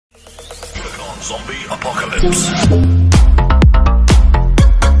Zombie apocalypse.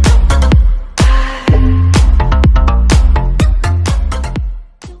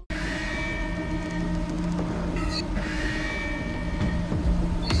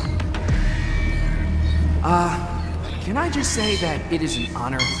 Can I just say that it is an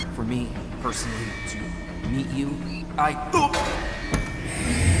honor for me, personally, to meet you?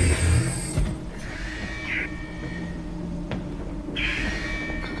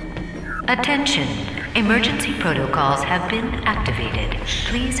 Attention! Emergency protocols have been activated.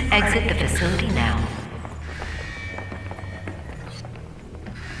 Please exit the facility now.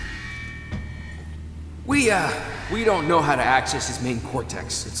 We don't know how to access his main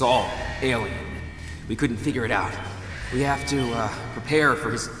cortex. It's all alien. We couldn't figure it out. We have to prepare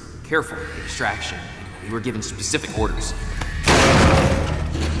for his careful extraction. We were given specific orders.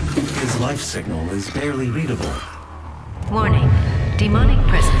 His life signal is barely readable. Warning. Demonic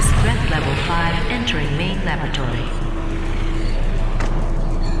presence threat level 5 entering main laboratory.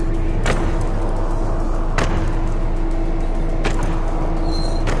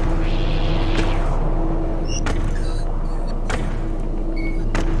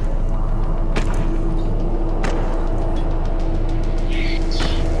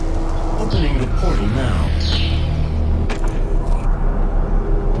 Opening the portal now.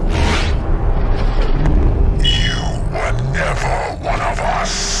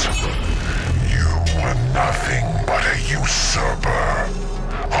 Nothing but a usurper,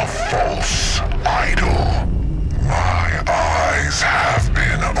 a false idol. My eyes have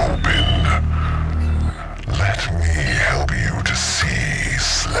been opened. Let me help you to see,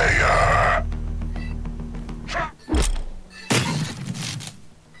 Slayer.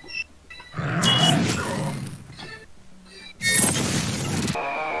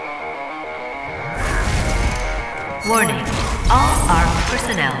 Warning. All armed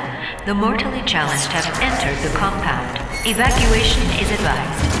personnel. The mortally challenged have entered the compound. Evacuation is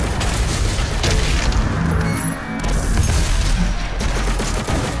advised.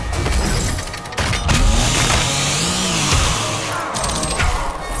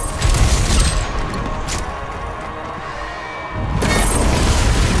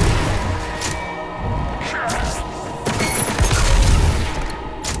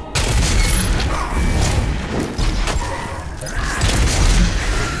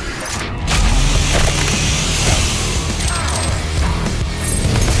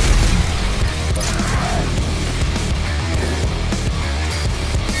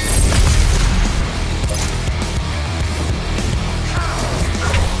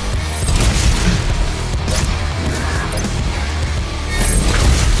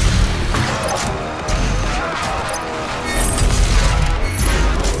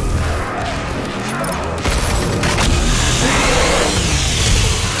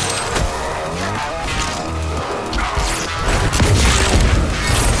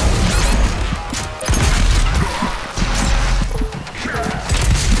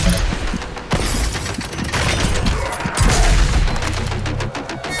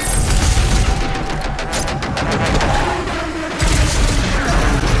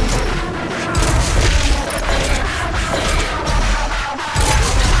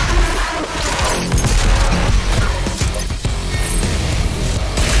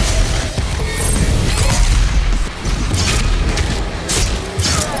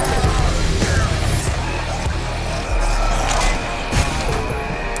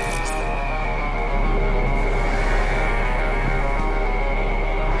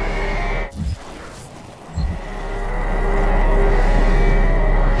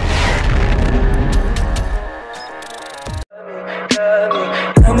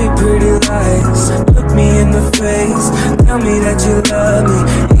 Tell me pretty lies, look me in the face. Tell me that you love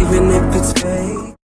me, even if it's fake.